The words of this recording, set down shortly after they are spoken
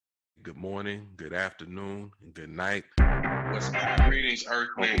good morning, good afternoon, and good night. What's up? Greetings,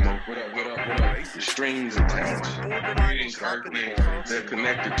 Earthlings. What up, what up, what up? The strings attached. Greetings, Earthlings. They're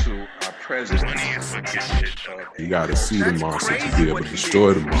connected to our present. You gotta see the monster to be able to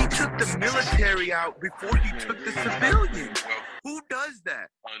destroy the monster. He took the military out before he took the civilians. Who does that?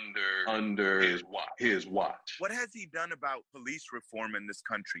 Under his watch. What has he done about police reform in this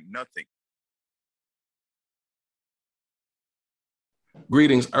country? Nothing.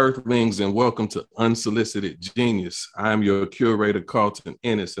 Greetings, Earthlings, and welcome to Unsolicited Genius. I'm your curator, Carlton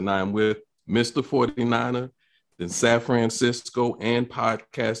Ennis, and I am with Mr. 49er, the San Francisco and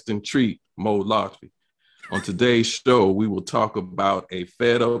podcasting treat, Mo Lockby. On today's show, we will talk about a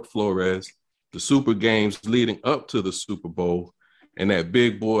fed-up Flores, the Super Games leading up to the Super Bowl, and that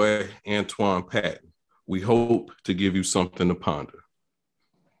big boy, Antoine Patton. We hope to give you something to ponder.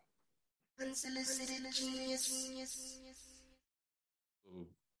 Unsolicited Genius.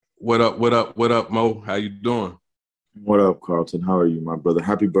 What up, Mo? How you doing? What up, Carlton? How are you, my brother?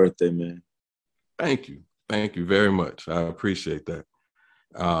 Happy birthday, man. Thank you very much. I appreciate that.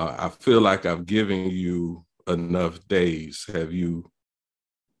 I feel like I've given you enough days. Have you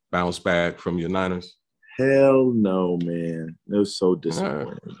bounced back from your Niners? Hell no, man. It was so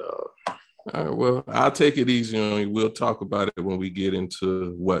disappointing, dog. All right, well, I'll take it easy on you. We'll talk about it when we get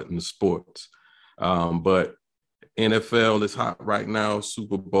into what in sports. But NFL is hot right now,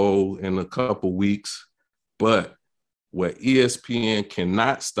 Super Bowl in a couple weeks. But what ESPN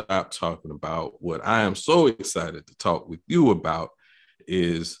cannot stop talking about, what I am so excited to talk with you about,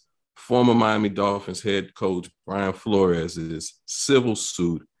 is former Miami Dolphins head coach Brian Flores' civil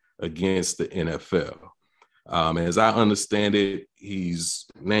suit against the NFL. As I understand it, he's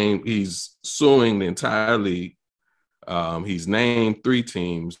suing the entire league. He's named 3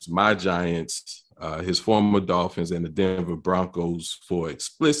 teams, my Giants, his former Dolphins, and the Denver Broncos for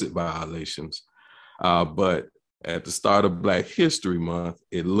explicit violations. But at the start of Black History Month,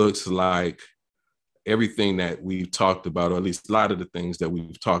 it looks like everything that we've talked about, or at least a lot of the things that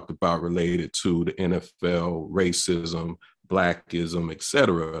we've talked about related to the NFL, racism, Blackism, et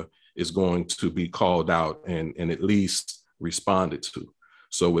cetera, is going to be called out and at least responded to.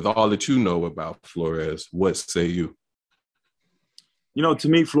 So with all that you know about Flores, what say you? You know, to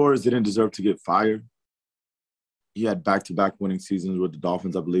me, Flores didn't deserve to get fired. He had back-to-back winning seasons with the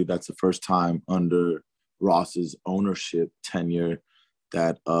Dolphins. I believe that's the first time under Ross's ownership tenure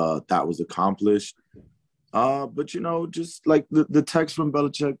that that was accomplished. But, you know, just like the text from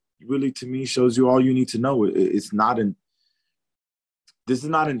Belichick really, to me, shows you all you need to know. This is not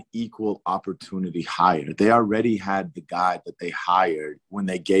an equal opportunity hire. They already had the guy that they hired when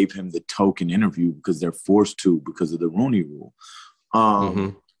they gave him the token interview because they're forced to because of the Rooney Rule.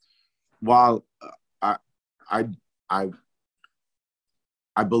 While I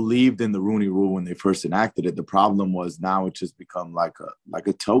believed in the Rooney Rule when they first enacted it, the problem was now it's just become like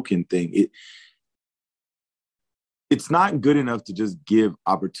a token thing. It's not good enough to just give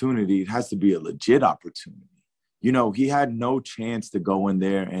opportunity. It has to be a legit opportunity. You know, he had no chance to go in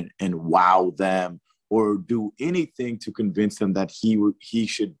there and wow them or do anything to convince them that he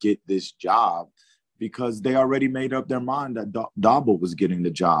should get this job, because they already made up their mind that Dabble was getting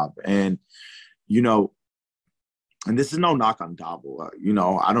the job. And, you know, and this is no knock on Dabble. You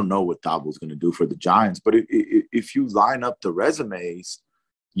know, I don't know what Dabble's going to do for the Giants, but if you line up the resumes,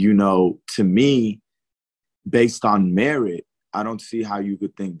 you know, to me, based on merit, I don't see how you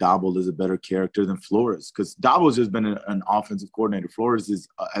could think Dabble is a better character than Flores, because Dabble's just been an offensive coordinator. Flores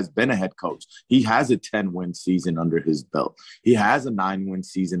has been a head coach. He has a 10-win season under his belt. He has a 9-win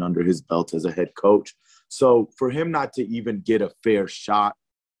season under his belt as a head coach. So for him not to even get a fair shot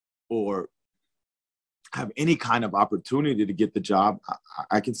or have any kind of opportunity to get the job,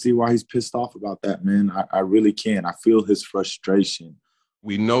 I can see why he's pissed off about that, man. I really can. I feel his frustration.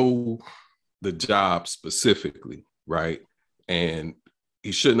 We know the job specifically, right? And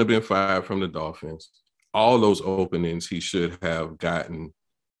he shouldn't have been fired from the Dolphins. All those openings, he should have gotten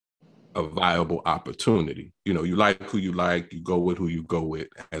a viable opportunity. You know, you like who you like, you go with who you go with.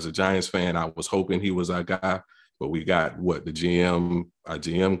 As a Giants fan, I was hoping he was our guy, but we got our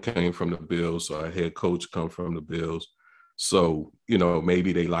GM came from the Bills, so our head coach come from the Bills. So, you know,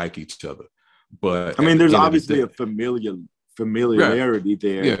 maybe they like each other. But I mean, there's obviously a familiarity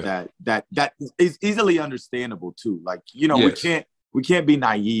there. Yeah. that is easily understandable too. Like, you know, yes. we can't be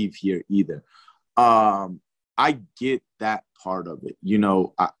naive here either. I get that part of it, you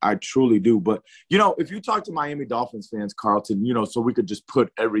know, I truly do. But, you know, if you talk to Miami Dolphins fans, Carlton, you know, so we could just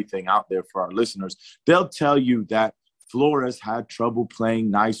put everything out there for our listeners, they'll tell you that Flores had trouble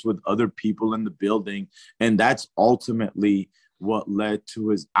playing nice with other people in the building. And that's ultimately what led to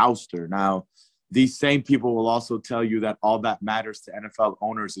his ouster. Now, these same people will also tell you that all that matters to NFL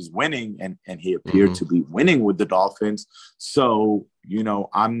owners is winning, and he appeared to be winning with the Dolphins. So,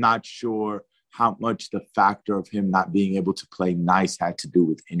 I'm not sure how much the factor of him not being able to play nice had to do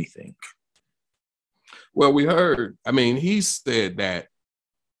with anything. Well, we heard, he said that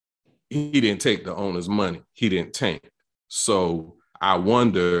he didn't take the owner's money. He didn't tank. So I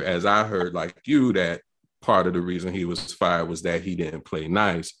wonder, as I heard like you, that part of the reason he was fired was that he didn't play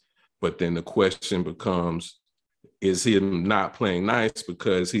nice. But then the question becomes, is he not playing nice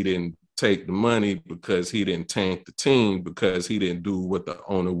because he didn't take the money, because he didn't tank the team, because he didn't do what the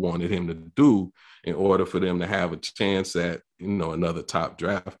owner wanted him to do in order for them to have a chance at, another top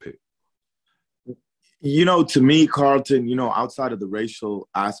draft pick? To me, Carlton, outside of the racial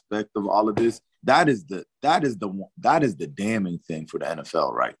aspect of all of this, that is the damning thing for the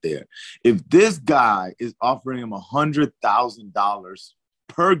NFL right there. If this guy is offering him $100,000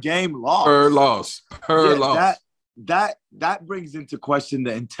 per game loss, per loss, that brings into question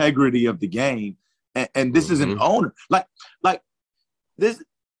the integrity of the game. And this is an owner like this.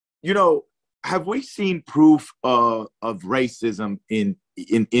 Have we seen proof of racism in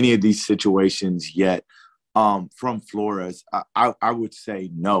any of these situations yet? From Flores, I would say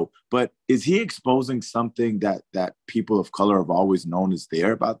no. But is he exposing something that people of color have always known is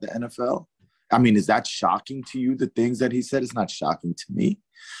there about the NFL? Is that shocking to you, the things that he said? It's not shocking to me.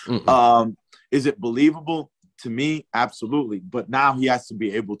 Is it believable? To me, absolutely. But now he has to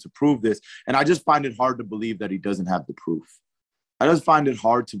be able to prove this. And I just find it hard to believe that he doesn't have the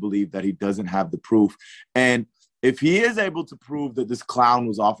proof. And if he is able to prove that this clown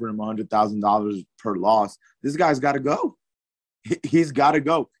was offering him $100,000 per loss, this guy's got to go. He's got to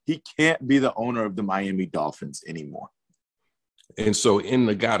go. He can't be the owner of the Miami Dolphins anymore. And so in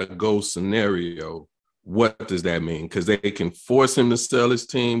the gotta go scenario, what does that mean? Because they can force him to sell his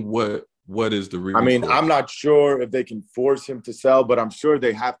team. What is the reason? I'm not sure if they can force him to sell, but I'm sure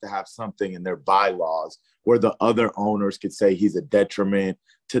they have to have something in their bylaws where the other owners could say he's a detriment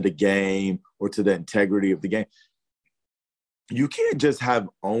to the game or to the integrity of the game. You can't just have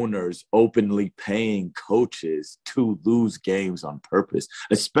owners openly paying coaches to lose games on purpose,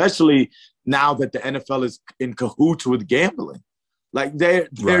 especially now that the NFL is in cahoots with gambling. Like they're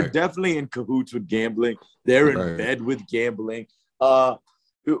definitely in cahoots with gambling. They're in bed with gambling.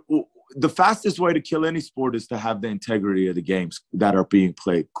 The fastest way to kill any sport is to have the integrity of the games that are being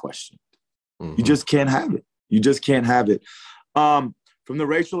played questioned. You just can't have it. From the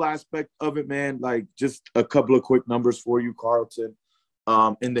racial aspect of it, man, like just a couple of quick numbers for you, Carlton.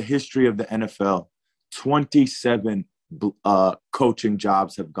 In the history of the NFL, 27 coaching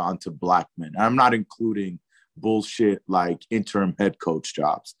jobs have gone to black men. I'm not including bullshit like interim head coach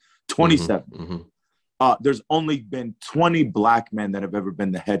jobs. 27. There's only been 20 black men that have ever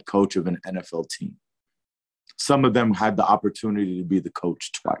been the head coach of an NFL team. Some of them had the opportunity to be the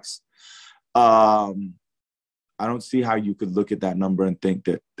coach twice. I don't see how you could look at that number and think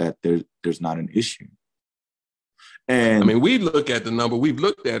that there's not an issue. And we look at the number. We've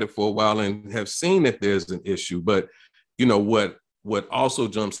looked at it for a while and have seen that there's an issue. But what also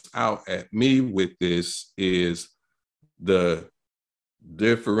jumps out at me with this is the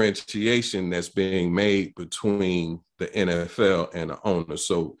differentiation that's being made between the NFL and the owner.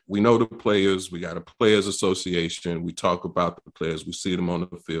 So we know the players, we got a players association, we talk about the players, we see them on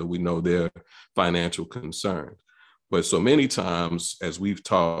the field, we know their financial concerns. But so many times, as we've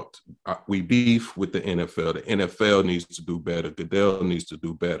talked, we beef with the NFL. The NFL needs to do better. Goodell needs to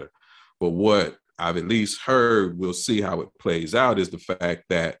do better. But what I've at least heard, we'll see how it plays out, is the fact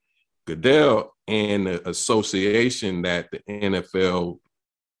that Goodell and the association that the NFL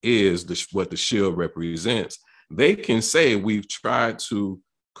is, what the Shield represents, they can say we've tried to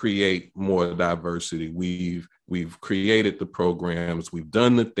create more diversity. We've created the programs. We've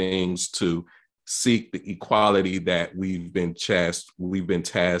done the things to seek the equality that we've been tasked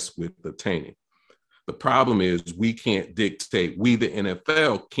with attaining. The problem is we can't dictate. We, the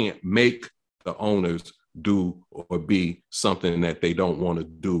NFL, can't make the owners do or be something that they don't want to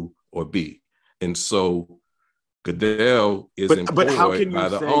do or be. And so Goodell is employed by the owners. But how can you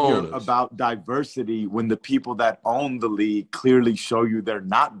say you're about diversity when the people that own the league clearly show you they're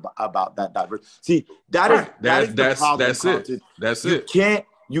not about that diversity? See, that's the problem. That's it.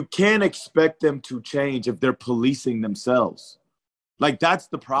 You can't expect them to change if they're policing themselves. Like, that's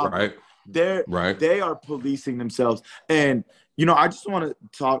the problem. Right. They are policing themselves. And, I just want to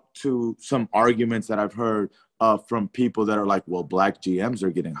talk to some arguments that I've heard from people that are like, well, black GMs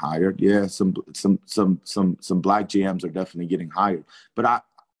are getting hired. Yeah, some black GMs are definitely getting hired. But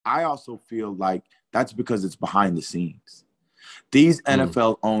I also feel like that's because it's behind the scenes. These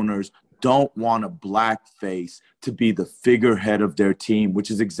NFL owners don't want a black face to be the figurehead of their team, which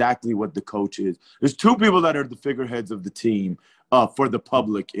is exactly what the coach is. There's two people that are the figureheads of the team for the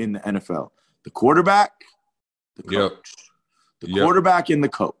public in the NFL: the quarterback, the coach. The quarterback and the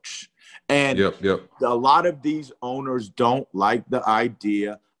coach. And a lot of these owners don't like the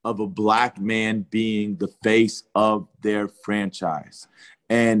idea of a black man being the face of their franchise.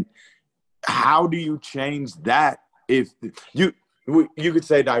 And how do you change that? If you could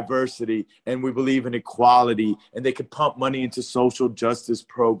say diversity, and we believe in equality, and they could pump money into social justice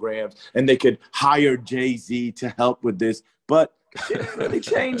programs, and they could hire Jay-Z to help with this, but shit ain't really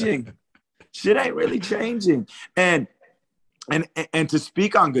changing. Shit ain't really changing. And to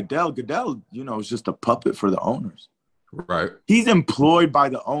speak on Goodell, is just a puppet for the owners. Right. He's employed by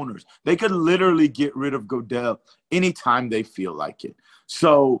the owners. They could literally get rid of Goodell anytime they feel like it.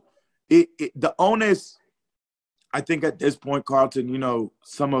 So the onus, I think at this point, Carlton,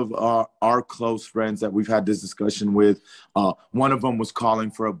 some of our close friends that we've had this discussion with, one of them was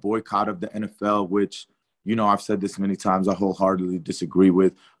calling for a boycott of the NFL, which, I've said this many times, I wholeheartedly disagree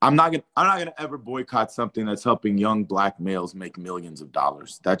with. I'm not gonna ever boycott something that's helping young black males make millions of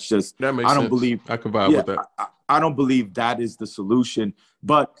dollars. That's just, that makes sense. I can vibe with that. I don't believe that is the solution.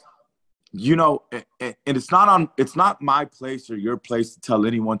 But and it's not my place or your place to tell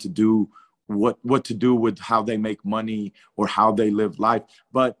anyone to do what to do with how they make money or how they live life.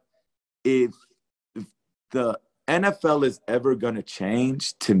 But if the NFL is ever going to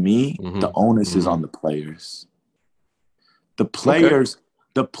change, to me, the onus is on the players. The players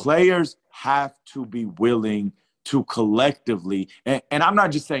have to be willing to collectively, and I'm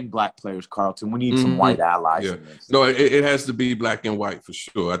not just saying black players, Carlton. We need some white allies. Yeah. No, it has to be black and white for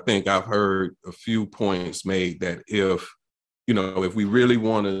sure. I think I've heard a few points made that if we really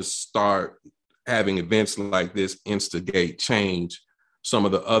want to start having events like this instigate change, some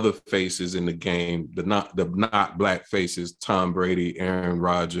of the other faces in the game, the not black faces, Tom Brady, Aaron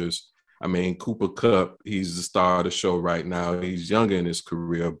Rodgers. I mean, Cooper Kupp, he's the star of the show right now. He's younger in his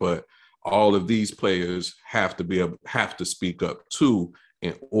career, but all of these players have to speak up too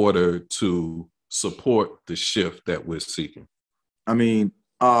in order to support the shift that we're seeking. I mean,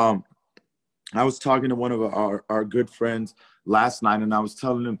 I was talking to one of our good friends last night, and I was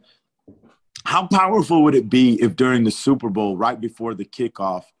telling him, how powerful would it be if during the Super Bowl, right before the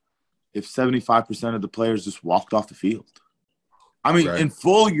kickoff, if 75% of the players just walked off the field? I mean, in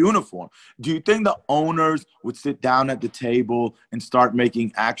full uniform. Do you think the owners would sit down at the table and start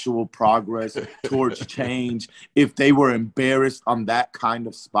making actual progress towards change if they were embarrassed on that kind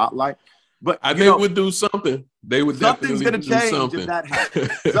of spotlight? But they would do something. They would something's definitely gonna change something if that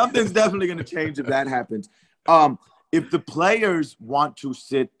happens. Something's definitely going to change if that happens. If the players want to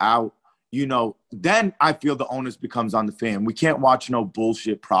sit out, then I feel the onus becomes on the fan. We can't watch no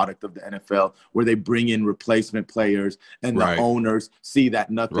bullshit product of the NFL where they bring in replacement players and the owners see that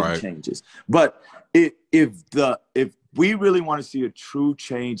nothing changes. But if we really want to see a true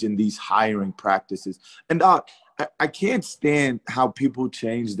change in these hiring practices, and I can't stand how people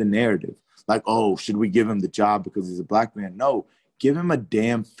change the narrative. Like, oh, should we give him the job because he's a black man? No, give him a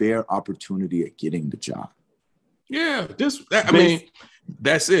damn fair opportunity at getting the job. Yeah, that's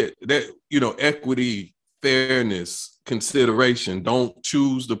it. That, equity, fairness, consideration. Don't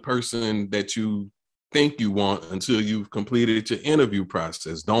choose the person that you think you want until you've completed your interview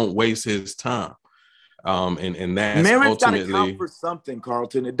process. Don't waste his time. And that's merit's ultimately got to count for something,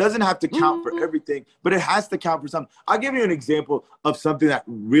 Carlton. It doesn't have to count for everything, but it has to count for something. I'll give you an example of something that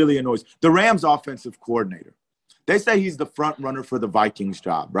really annoys the Rams offensive coordinator. They say he's the front runner for the Vikings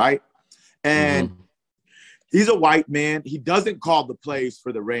job, right? And he's a white man. He doesn't call the plays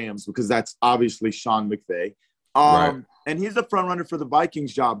for the Rams because that's obviously Sean McVay. And he's the front runner for the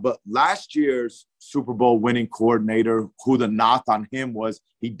Vikings job. But last year's Super Bowl winning coordinator, who the knock on him was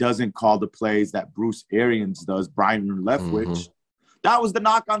he doesn't call the plays that Bruce Arians does, Brian Leftwich. That was the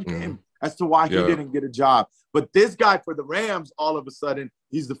knock on him as to why he didn't get a job. But this guy for the Rams, all of a sudden,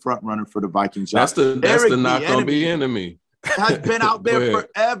 he's the front runner for the Vikings job. That's the knock on the enemy. Has been out there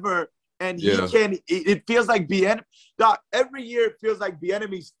forever. And he can't. It feels like every year it feels like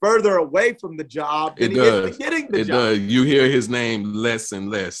Bieniemy's further away from the job. It does. It does. You hear his name less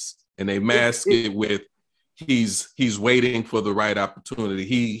and less, and they mask it with he's waiting for the right opportunity.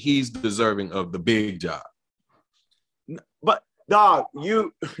 He's deserving of the big job. But dog,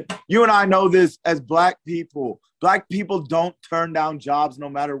 you and I know this as black people. Black people don't turn down jobs no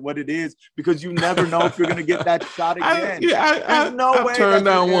matter what it is because you never know if you're going to get that shot again. I've turned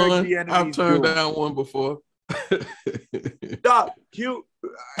down one. I've turned down one before. Dog, Hugh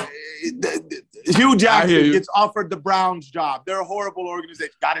Jackson gets offered the Browns job. They're a horrible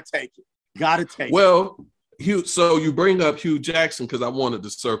organization. Got to take it. Well, so you bring up Hugh Jackson because I wanted to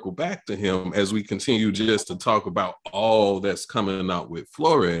circle back to him as we continue just to talk about all that's coming out with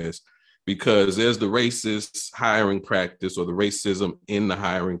Flores, because there's the racist hiring practice or the racism in the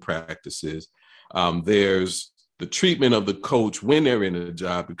hiring practices. There's the treatment of the coach when they're in a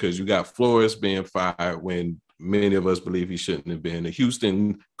job, because you got Flores being fired when many of us believe he shouldn't have been. The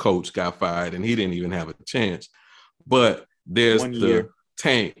Houston coach got fired and he didn't even have a chance. But there's the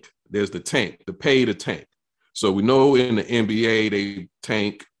tank. There's the tank, the pay to tank. So we know in the NBA, they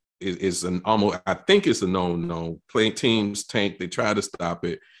tank is an almost, I think it's a known. Playing teams tank, they try to stop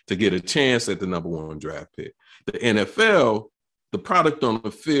it to get a chance at the number 1 draft pick. The NFL, the product on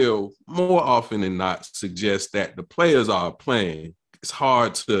the field more often than not suggests that the players are playing. It's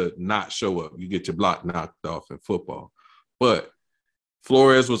hard to not show up. You get your block knocked off in football. But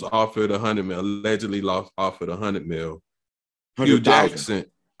Flores was offered $100 million, allegedly offered $100 million. Hugh Jackson,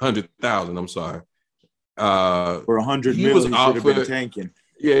 $100,000, I'm sorry. For $100 million, he should have been tanking.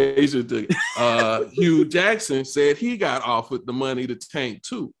 Yeah, he should do it. Hugh Jackson said he got offered the money to tank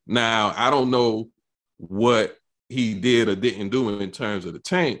too. Now, I don't know what he did or didn't do in terms of the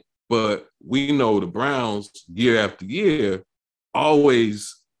tank, but we know the Browns year after year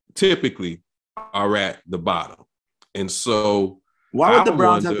always typically are at the bottom. And so why would the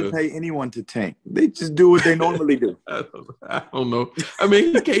Browns have to pay anyone to tank? They just do what they normally do. I don't know. I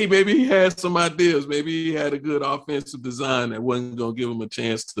mean, maybe he had some ideas. Maybe he had a good offensive design that wasn't going to give him a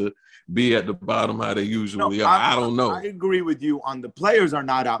chance to be at the bottom how they usually are. I don't know. I agree with you on the players are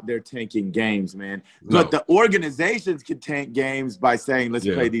not out there tanking games, man. But the organizations can tank games by saying, let's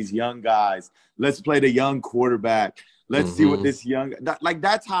play these young guys. Let's play the young quarterback. Let's see what this young –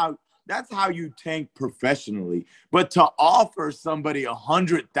 that's how you tank professionally. But to offer somebody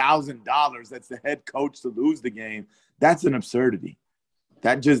 $100,000 that's the head coach to lose the game, that's an absurdity.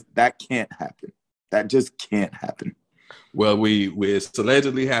 That can't happen. That just can't happen. Well, it's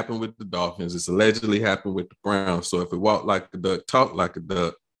allegedly happened with the Dolphins. It's allegedly happened with the Browns. So if it walk like a duck, talk like a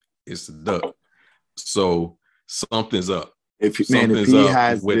duck, it's a duck. So something's up. If he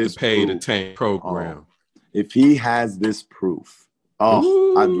has with this the pay proof, to tank program. If he has this proof,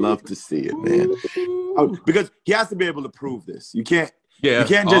 I'd love to see it, man. Because he has to be able to prove this. You can't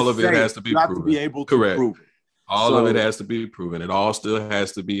just all of it has to be proven. You have to be able to prove it. All of it has to be proven. It all still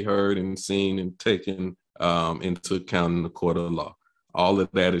has to be heard and seen and taken into account in the court of law. All of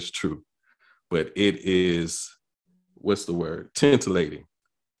that is true. But it is, what's the word? Titillating.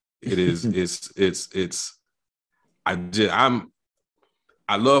 It is, I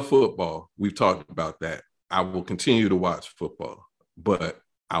love football. We've talked about that. I will continue to watch football, but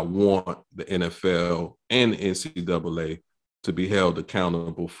I want the NFL and the NCAA to be held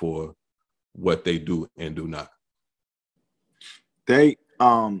accountable for what they do and do not.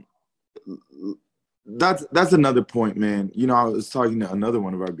 That's another point, man. You know, I was talking to another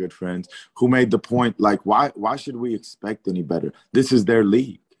one of our good friends who made the point, like, why should we expect any better? This is their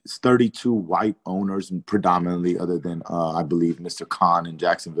league. It's 32 white owners, predominantly, other than I believe Mr. Khan in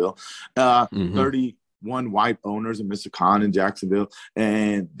Jacksonville. 31 white owners and Mr. Khan in Jacksonville,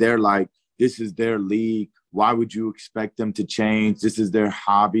 and they're like, this is their league. Why would you expect them to change? This is their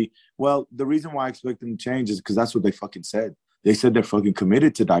hobby. Well, the reason why I expect them to change is because that's what they fucking said. They said they're fucking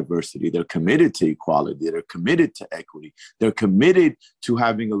committed to diversity. They're committed to equality. They're committed to equity. They're committed to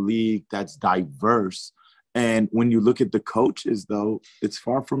having a league that's diverse. And when you look at the coaches, though, it's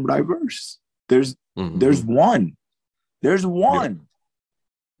far from diverse. There's one. There's one.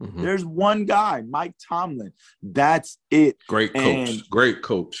 Mm-hmm. There's one guy, Mike Tomlin. That's it. Great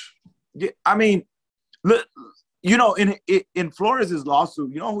coach. Yeah, I mean, look, you know, in Flores'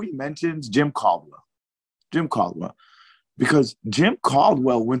 lawsuit, you know who he mentions? Jim Caldwell. Because Jim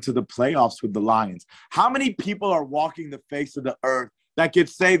Caldwell went to the playoffs with the Lions. How many people are walking the face of the earth that could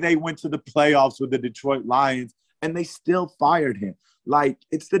say they went to the playoffs with the Detroit Lions and they still fired him? Like,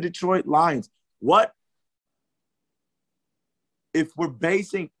 it's the Detroit Lions. What if we're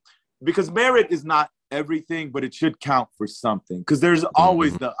basing – because merit is not everything, but it should count for something, because there's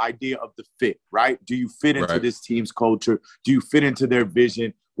always the idea of the fit, right? Do you fit into this team's culture? Do you fit into their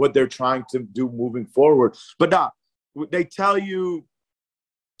vision, what they're trying to do moving forward? But they tell you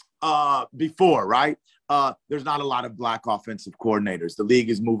before, right? There's not a lot of black offensive coordinators. The league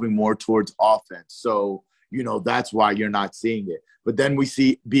is moving more towards offense. So, you know, that's why you're not seeing it. But then we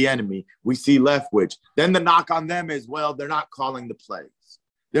see Bieniemy, we see Leftwich. Then the knock on them is, well, they're not calling the plays.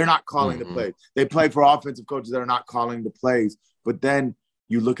 They're not calling the plays. They play for offensive coaches that are not calling the plays. But then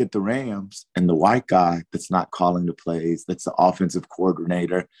you look at the Rams and the white guy that's not calling the plays, that's the offensive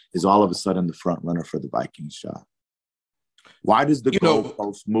coordinator, is all of a sudden the front runner for the Vikings job. Why does the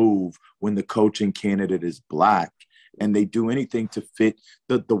goalpost move when the coaching candidate is black and they do anything to fit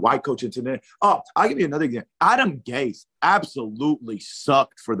the white coach into there? Oh, I'll give you another example. Adam Gase absolutely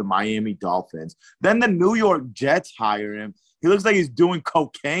sucked for the Miami Dolphins. Then the New York Jets hire him. He looks like he's doing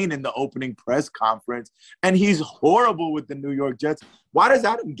cocaine in the opening press conference, and he's horrible with the New York Jets. Why does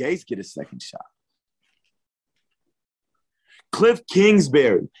Adam Gase get a second shot? Cliff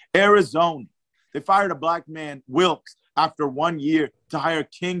Kingsbury, Arizona. They fired a black man, Wilkes, after 1 year to hire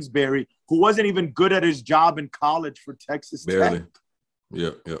Kingsbury, who wasn't even good at his job in college for Texas Tech.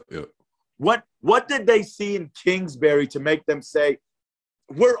 Yep. What did they see in Kingsbury to make them say,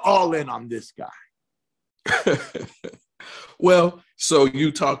 we're all in on this guy? Well, so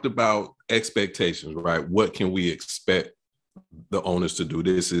you talked about expectations, right? What can we expect the owners to do?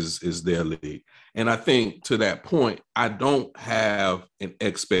 This is their league. And I think to that point, I don't have an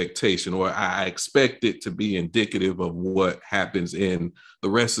expectation, or I expect it to be indicative of what happens in the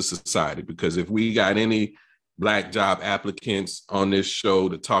rest of society. Because if we got any black job applicants on this show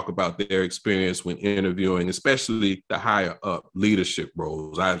to talk about their experience when interviewing, especially the higher up leadership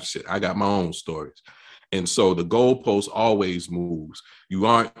roles, I got my own stories. And so the goalpost always moves. You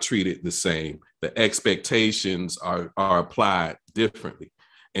aren't treated the same. The expectations are applied differently.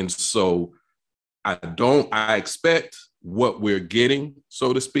 And so I expect what we're getting,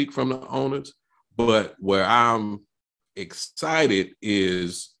 so to speak, from the owners. But where I'm excited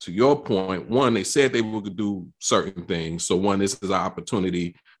is, to your point, one, they said they would do certain things. So one, this is an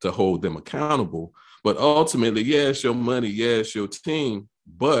opportunity to hold them accountable. But ultimately, yes, your money, yes, your team,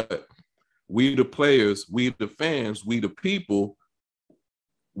 but we the players, we the fans, we the people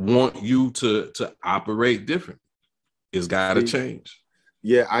want you to operate different. It's got to change.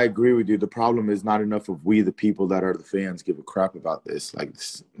 Yeah, I agree with you. The problem is not enough of we the people that are the fans give a crap about this. All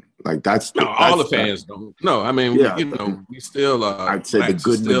the fans don't. No, I mean, yeah, we still I'd say the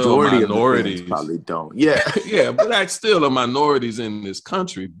good majority of the fans probably don't. Yeah. Yeah, black still are minorities in this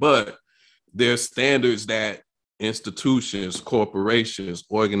country, but there's standards that institutions, corporations,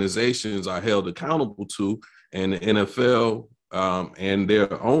 organizations are held accountable to, and the NFL and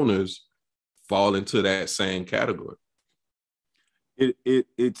their owners fall into that same category.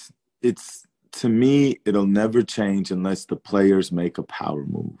 It's to me, it'll never change unless the players make a power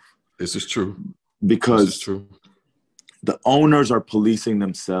move. This is true. Because the owners are policing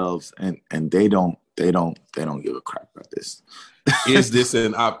themselves, and they don't give a crap about this. Is this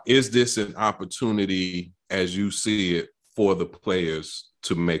an opportunity, as you see it, for the players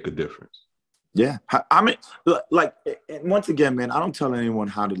to make a difference? Yeah. I mean, like, once again, man, I don't tell anyone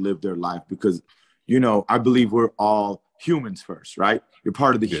how to live their life because, I believe we're all humans first, right? You're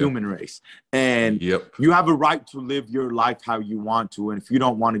part of the human race. And you have a right to live your life how you want to. And if you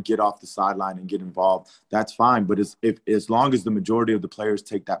don't want to get off the sideline and get involved, that's fine. But as long as the majority of the players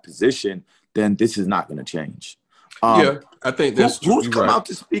take that position, then this is not going to change. I think that's true. Who's come out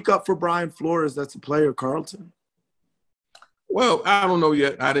to speak up for Brian Flores? That's a player, Carlton. Well, I don't know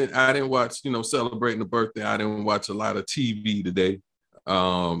yet. I didn't watch, celebrating the birthday. I didn't watch a lot of TV today.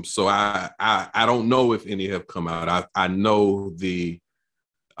 So I don't know if any have come out. I know the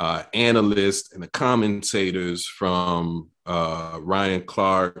analysts and the commentators from Ryan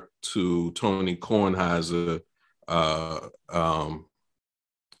Clark to Tony Kornheiser,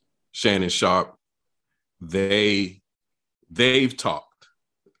 Shannon Sharp, they've talked,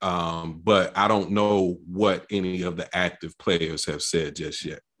 but I don't know what any of the active players have said just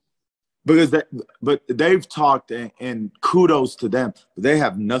yet. But they've talked, and kudos to them. They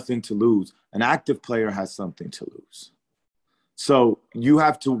have nothing to lose. An active player has something to lose. So you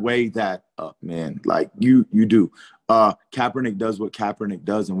have to weigh that up, man. Like you do. Kaepernick does what Kaepernick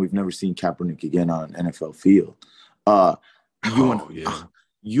does, and we've never seen Kaepernick again on an NFL field.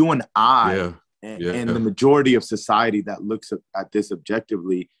 You and I and the majority of society that looks at this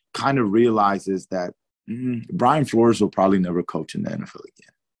objectively kind of realizes that Brian Flores will probably never coach in the NFL again.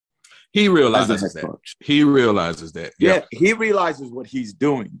 He realizes that. Coach. He realizes that. Yeah, he realizes what he's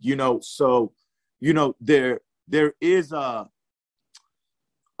doing. So there is a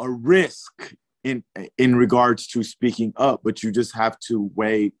risk in regards to speaking up, but you just have to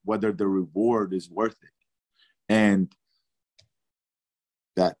weigh whether the reward is worth it. And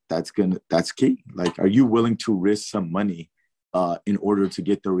that's key. Like, are you willing to risk some money in order to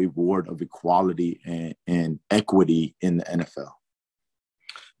get the reward of equality and equity in the NFL?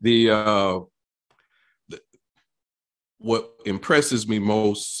 What impresses me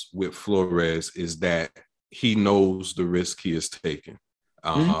most with Flores is that he knows the risk he is taking.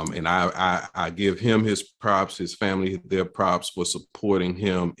 And I give him his props, his family their props for supporting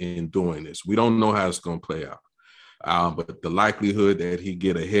him in doing this. We don't know how it's going to play out. But the likelihood that he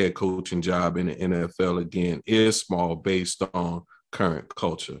get a head coaching job in the NFL again is small based on current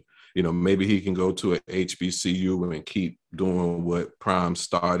culture. You know, maybe he can go to a HBCU and keep doing what Prime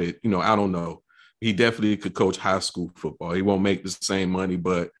started. You know, I don't know. He definitely could coach high school football. He won't make the same money,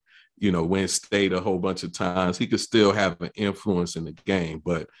 but, you know, win state a whole bunch of times. He could still have an influence in the game.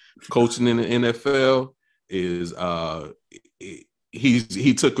 But coaching in the NFL is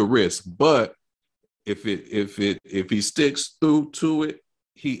he took a risk. But if he sticks through to it,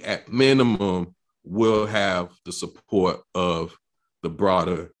 he at minimum will have the support of the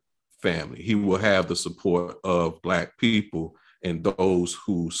broader family. He will have the support of Black people and those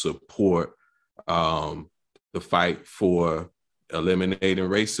who support the fight for eliminating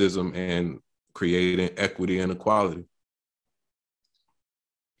racism and creating equity and equality.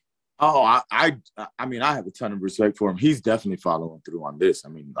 Oh, I mean, I have a ton of respect for him. He's definitely following through on this. I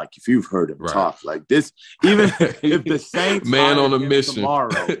mean, like, if you've heard him talk like this, even if the Saints man on a mission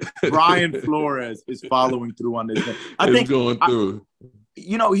tomorrow, Brian Flores is following through on this. I think going through.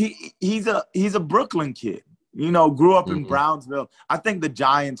 You know, he's a Brooklyn kid. You know, grew up in Brownsville. I think the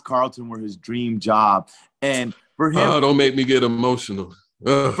Giants, Carlton, were his dream job, and for him, don't make me get emotional.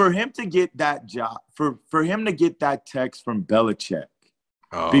 For him to get that job, for him to get that text from Belichick.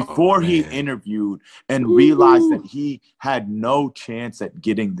 Before he interviewed and realized that he had no chance at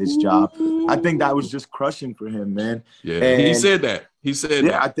getting this job, I think that was just crushing for him, man. Yeah, and he said that.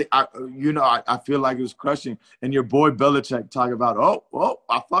 that. I feel like it was crushing. And your boy Belichick talking about,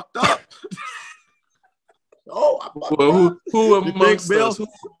 I fucked up. Who amongst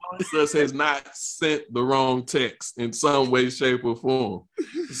us has not sent the wrong text in some way, shape, or form?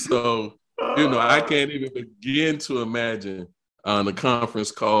 So, you know, I can't even begin to imagine on the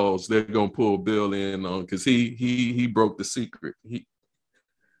conference calls they're gonna pull Bill in on, because he broke the secret.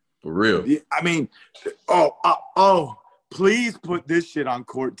 For real. Yeah, I mean, please put this shit on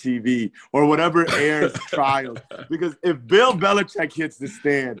Court TV or whatever airs trials, because if Bill Belichick hits the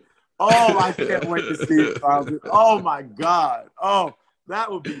stand, I can't wait to see it, Carlton. Oh my God. Oh,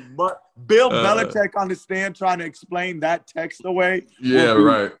 that would be Bill Belichick on the stand trying to explain that text away. Yeah,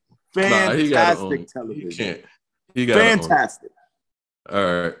 right. Fantastic television. He can't. He got fantastic. All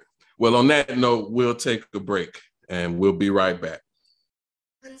right. Well, on that note, we'll take a break and we'll be right back.